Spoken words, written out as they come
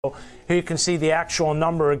Here you can see the actual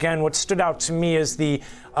number. Again, what stood out to me is the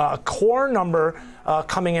core number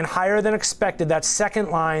coming in higher than expected. That second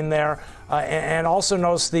line there. And also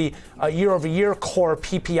notice the year-over-year core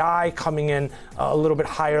PPI coming in a little bit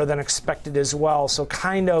higher than expected as well. So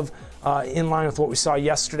kind of in line with what we saw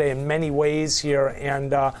yesterday in many ways here.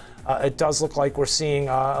 And it does look like we're seeing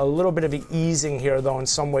a little bit of an easing here, though, in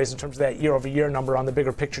some ways in terms of that year-over-year number on the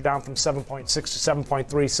bigger picture, down from 7.6 to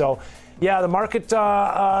 7.3. So, yeah, the market,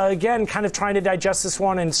 again, kind of trying to digest this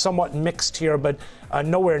one and somewhat mixed here, but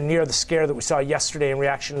nowhere near the scare that we saw yesterday in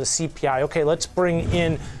reaction to the CPI. Okay, let's bring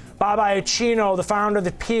in Bob Iaccino,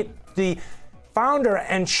 the founder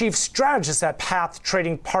and chief strategist at Path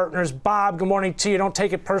Trading Partners. Bob, good morning to you. Don't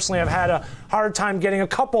take it personally. I've had a hard time getting a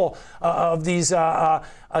couple of these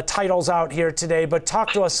titles out here today, but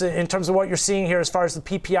talk to us in terms of what you're seeing here as far as the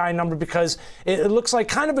PPI number, because it looks like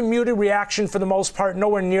kind of a muted reaction for the most part,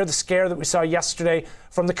 nowhere near the scare that we saw yesterday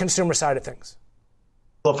from the consumer side of things.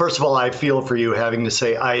 Well, first of all, I feel for you having to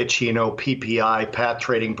say Iaccino, PPI, Path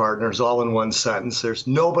Trading Partners, all in one sentence. There's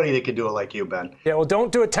nobody that can do it like you, Ben. Yeah, well,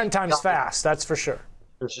 don't do it 10 times fast, that's for sure.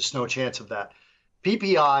 There's just no chance of that.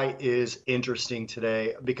 PPI is interesting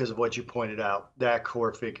today because of what you pointed out, that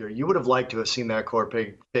core figure. You would have liked to have seen that core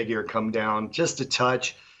figure come down just a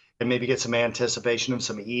touch and maybe get some anticipation of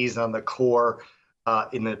some ease on the core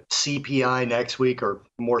in the CPI next week, or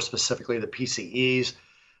more specifically, the PCEs.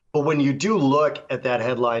 But when you do look at that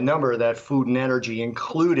headline number, that food and energy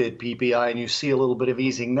included PPI, and you see a little bit of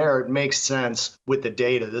easing there, it makes sense with the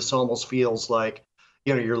data. This almost feels like,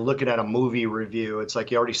 you're looking at a movie review. It's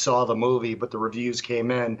like you already saw the movie, but the reviews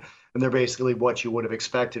came in, and they're basically what you would have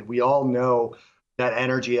expected. We all know that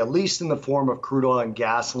energy, at least in the form of crude oil and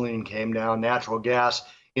gasoline, came down, natural gas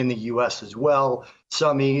in the U.S. as well,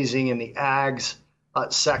 some easing in the ags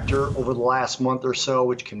sector over the last month or so,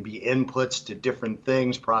 which can be inputs to different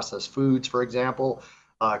things, processed foods, for example,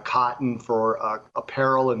 cotton for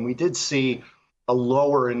apparel. And we did see a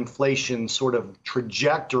lower inflation sort of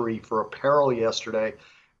trajectory for apparel yesterday.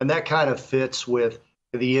 And that kind of fits with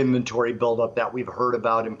the inventory buildup that we've heard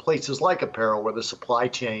about in places like apparel, where the supply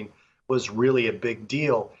chain was really a big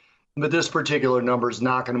deal. But this particular number is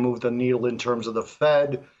not going to move the needle in terms of the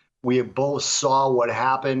Fed. We both saw what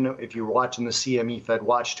happened if you were watching the CME Fed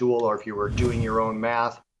Watch tool, or if you were doing your own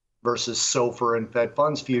math versus SOFR and Fed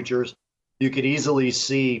funds futures. You could easily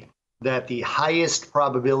see that the highest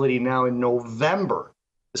probability now in November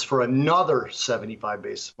is for another 75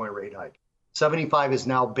 basis point rate hike. 75 is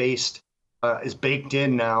now baked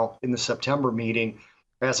in now in the September meeting.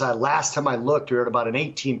 Last time I looked, we were at about an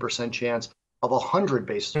 18% chance of 100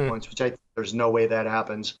 basis points, which there's no way that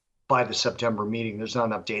happens by the September meeting. There's not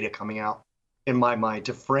enough data coming out, in my mind,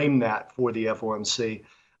 to frame that for the FOMC.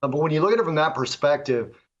 But when you look at it from that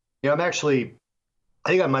perspective, I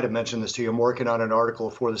think I might have mentioned this to you. I'm working on an article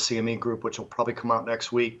for the CME Group, which will probably come out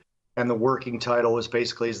next week. And the working title is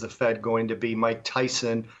basically, is the Fed going to be Mike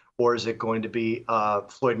Tyson, or is it going to be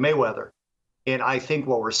Floyd Mayweather? And I think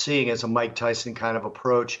what we're seeing is a Mike Tyson kind of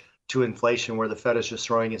approach to inflation, where the Fed is just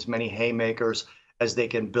throwing as many haymakers as they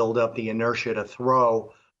can build up the inertia to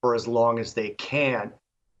throw for as long as they can.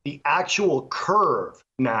 The actual curve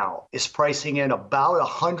now is pricing in about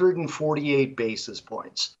 148 basis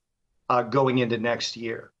points going into next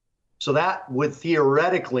year. So that would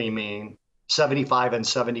theoretically mean 75 and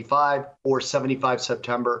 75, or 75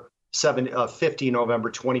 September, 50 November,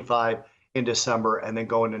 25 in December, and then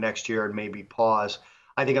go into next year and maybe pause.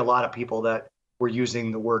 I think a lot of people that were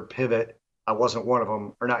using the word pivot, I wasn't one of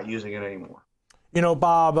them, are not using it anymore.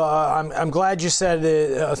 Bob, I'm glad you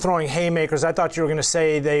said throwing haymakers. I thought you were going to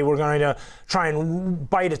say they were going to try and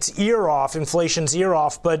bite its ear off, inflation's ear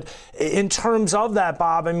off. But in terms of that,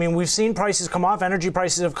 Bob, I mean, we've seen prices come off, energy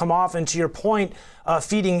prices have come off, and to your point,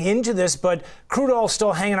 feeding into this, but crude oil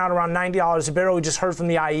still hanging out around $90 a barrel. We just heard from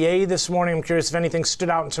the IEA this morning. I'm curious if anything stood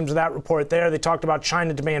out in terms of that report there. They talked about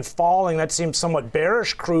China demand falling. That seemed somewhat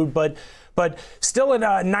bearish crude, but still at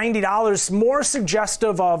 $90, more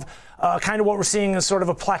suggestive of kind of what we're seeing as sort of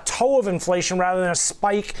a plateau of inflation rather than a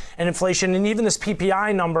spike in inflation. And even this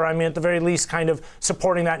PPI number, I mean, at the very least, kind of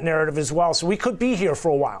supporting that narrative as well. So we could be here for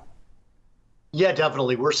a while. Yeah,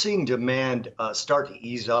 definitely. We're seeing demand start to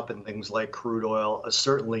ease up in things like crude oil,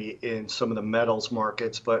 certainly in some of the metals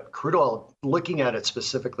markets. But crude oil, looking at it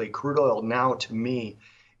specifically, crude oil now, to me,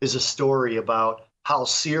 is a story about how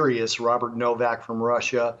serious Robert Novak from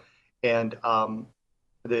Russia and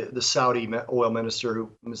the Saudi oil minister, who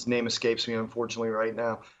his name escapes me unfortunately right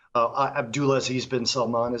now, Abdulaziz bin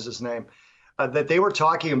Salman is his name, that they were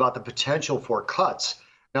talking about the potential for cuts.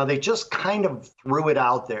 Now, they just kind of threw it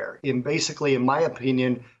out there in basically, in my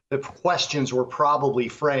opinion, the questions were probably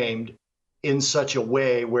framed in such a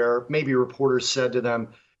way where maybe reporters said to them,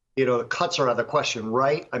 the cuts are out of the question,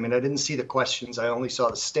 right? I mean, I didn't see the questions. I only saw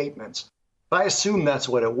the statements. But I assume that's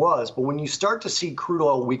what it was. But when you start to see crude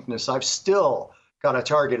oil weakness, I've still got a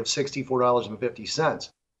target of $64.50.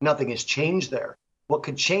 Nothing has changed there. What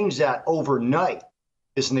could change that overnight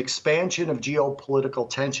is an expansion of geopolitical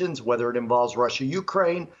tensions, whether it involves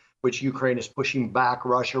Russia-Ukraine, which Ukraine is pushing back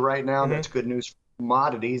Russia right now. Mm-hmm. That's good news for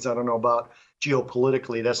commodities. I don't know about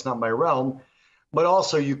geopolitically. That's not my realm. But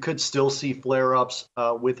also you could still see flare-ups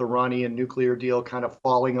with Iranian nuclear deal kind of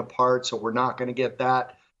falling apart. So we're not going to get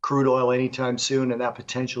that crude oil anytime soon. And that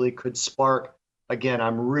potentially could spark. Again,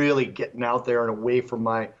 I'm really getting out there and away from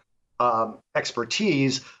my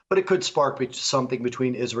expertise, but it could spark something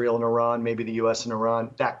between Israel and Iran, maybe the U.S. and Iran.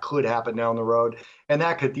 That could happen down the road. And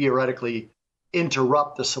that could theoretically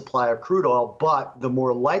interrupt the supply of crude oil. But the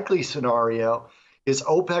more likely scenario is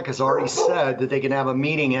OPEC has already said that they can have a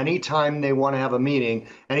meeting anytime they want to have a meeting,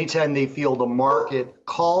 anytime they feel the market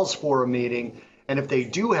calls for a meeting. And if they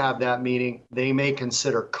do have that meeting, they may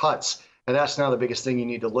consider cuts. And that's now the biggest thing you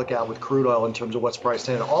need to look at with crude oil in terms of what's priced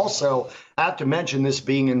in. Also, I have to mention this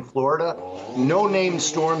being in Florida, no named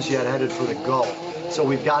storms yet headed for the Gulf. So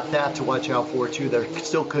we've got that to watch out for, too. There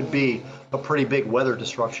still could be a pretty big weather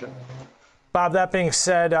disruption. Bob, that being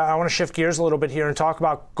said, I want to shift gears a little bit here and talk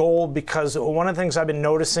about gold, because one of the things I've been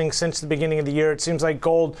noticing since the beginning of the year, it seems like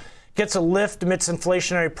gold gets a lift amidst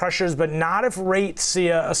inflationary pressures, but not if rates see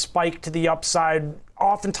a spike to the upside.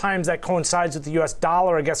 Oftentimes that coincides with the U.S.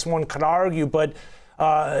 dollar, I guess one could argue, but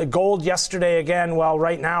gold yesterday, again, well,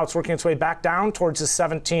 right now it's working its way back down towards the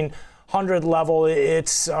 1,700 level.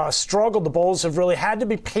 It's struggled. The bulls have really had to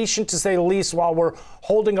be patient, to say the least, while we're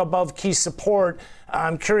holding above key support.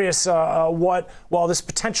 I'm curious this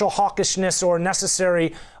potential hawkishness or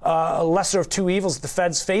necessary lesser of two evils the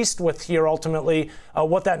Fed's faced with here ultimately,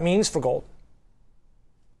 what that means for gold.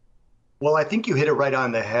 Well, I think you hit it right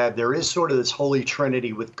on the head. There is sort of this holy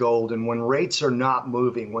trinity with gold. And when rates are not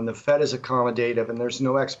moving, when the Fed is accommodative and there's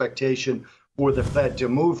no expectation for the Fed to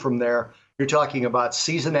move from there, you're talking about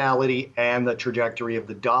seasonality and the trajectory of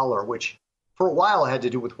the dollar, which for a while had to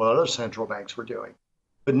do with what other central banks were doing.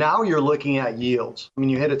 But now you're looking at yields. I mean,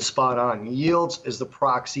 you hit it spot on. Yields is the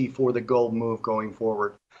proxy for the gold move going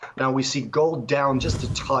forward. Now we see gold down just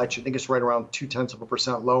a touch. I think it's right around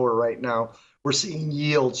 0.2% lower right now. We're seeing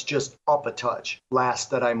yields just up a touch,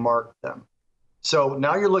 last that I marked them. So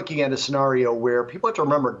now you're looking at a scenario where people have to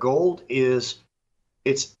remember gold it's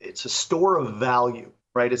a store of value,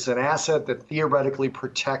 right? It's an asset that theoretically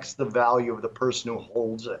protects the value of the person who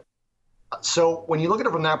holds it. So when you look at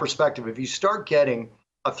it from that perspective, if you start getting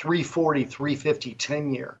a 340, 350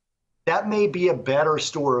 10-year, that may be a better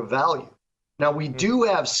store of value. Now, we do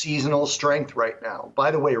have seasonal strength right now.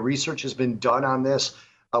 By the way, research has been done on this.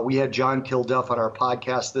 We had John Kilduff on our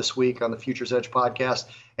podcast this week on the Futures Edge podcast,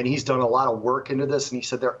 and he's done a lot of work into this. And he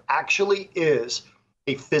said there actually is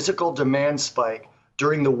a physical demand spike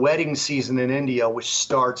during the wedding season in India, which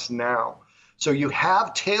starts now. So you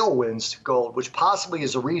have tailwinds to gold, which possibly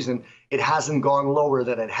is a reason it hasn't gone lower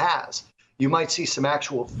than it has. You might see some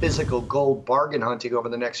actual physical gold bargain hunting over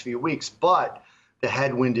the next few weeks, but the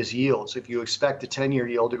headwind is yields. If you expect the 10-year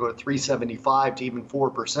yield to go to 3.75 to even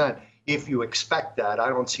 4%, if you expect that, I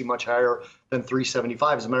don't see much higher than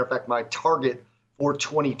 3.75. As a matter of fact, my target for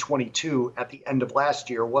 2022 at the end of last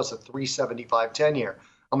year was a 3.75 10-year.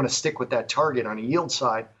 I'm going to stick with that target on a yield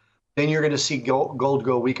side. Then you're going to see gold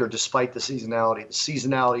go weaker despite the seasonality. The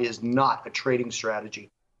seasonality is not a trading strategy.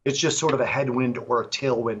 It's just sort of a headwind or a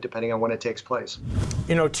tailwind, depending on when it takes place.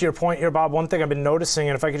 To your point here, Bob, one thing I've been noticing,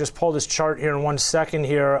 and if I could just pull this chart here in 1 second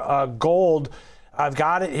here, gold, I've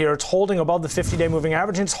got it here. It's holding above the 50-day moving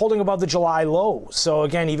average, and it's holding above the July low. So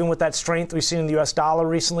again, even with that strength we've seen in the U.S. dollar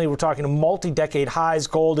recently, we're talking multi-decade highs.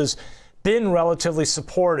 Gold has been relatively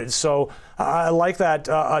supported. So I like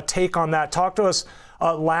that take on that. Talk to us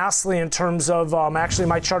lastly in terms of actually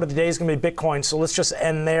my chart of the day is going to be Bitcoin. So let's just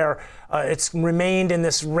end there. It's remained in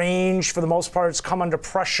this range for the most part. It's come under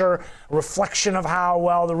pressure, a reflection of how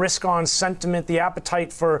well the risk on sentiment, the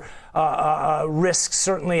appetite for risk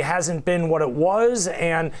certainly hasn't been what it was.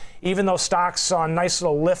 And even though stocks saw a nice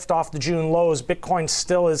little lift off the June lows, Bitcoin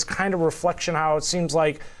still is kind of a reflection how it seems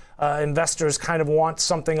like investors kind of want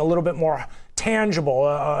something a little bit more tangible,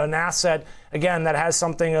 an asset, again, that has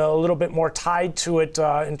something a little bit more tied to it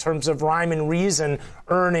in terms of rhyme and reason,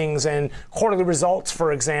 earnings and quarterly results,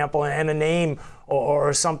 for example, and a name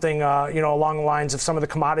or something, along the lines of some of the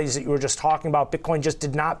commodities that you were just talking about. Bitcoin just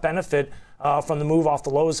did not benefit from the move off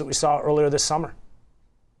the lows that we saw earlier this summer.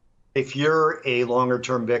 If you're a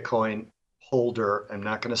longer-term Bitcoin holder, I'm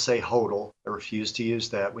not going to say hodl, I refuse to use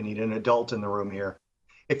that. We need an adult in the room here.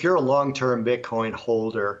 If you're a long-term Bitcoin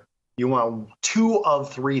holder, you want 2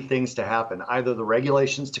 of 3 things to happen. Either the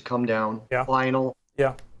regulations to come down, final,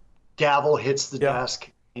 gavel hits the desk,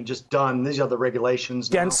 and just done. These are the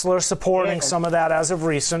regulations now. Gensler supporting some of that as of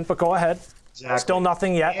recent, but go ahead. Exactly. Still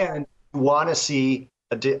nothing yet. And you want to see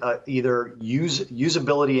either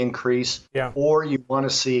usability increase or you want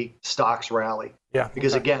to see stocks rally.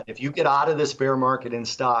 Because again, if you get out of this bear market in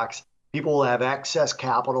stocks, people will have excess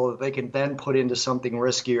capital that they can then put into something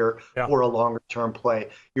riskier or a longer term play.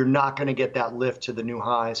 You're not going to get that lift to the new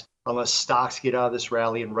highs unless stocks get out of this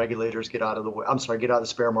rally and regulators get out of the way. Get out of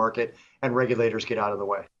this bear market and regulators get out of the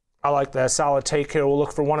way. I like that. Solid take here. We'll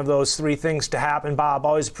look for one of those 3 things to happen. Bob,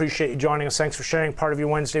 always appreciate you joining us. Thanks for sharing part of your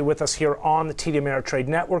Wednesday with us here on the TD Ameritrade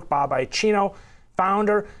Network. Bob Iaccino,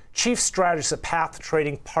 founder, chief strategist at Path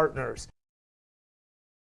Trading Partners.